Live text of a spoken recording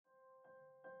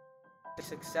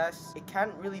Success, it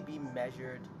can't really be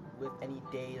measured with any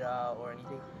data or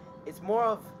anything. It's more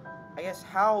of, I guess,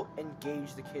 how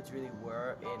engaged the kids really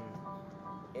were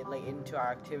into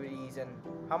our activities and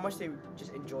how much they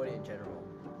just enjoyed it in general.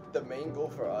 The main goal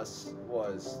for us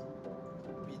was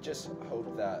we just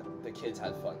hope that the kids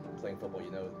had fun playing football.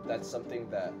 That's something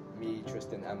that me,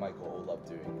 Tristan, and Michael all love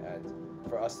doing, and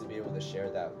for us to be able to share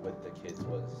that with the kids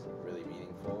was really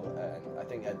meaningful. And I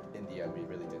think in the end we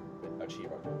really did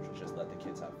achieve our goal, which was just let the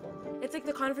kids have fun. It's like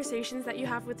the conversations that you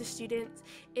have with the students.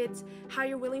 It's how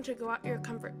you're willing to go out your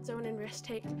comfort zone and risk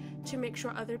take to make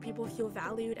sure other people feel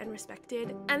valued and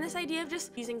respected. And this idea of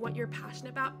just using what you're passionate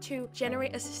about to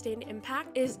generate a sustained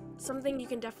impact is something you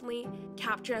can definitely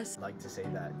capture us. I'd like to say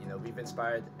that, we've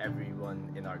inspired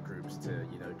everyone in our groups to,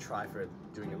 try for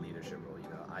doing a leadership role.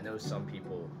 I know some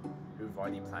people who've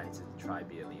already planned to try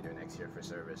be a leader next year for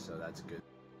service, so that's good.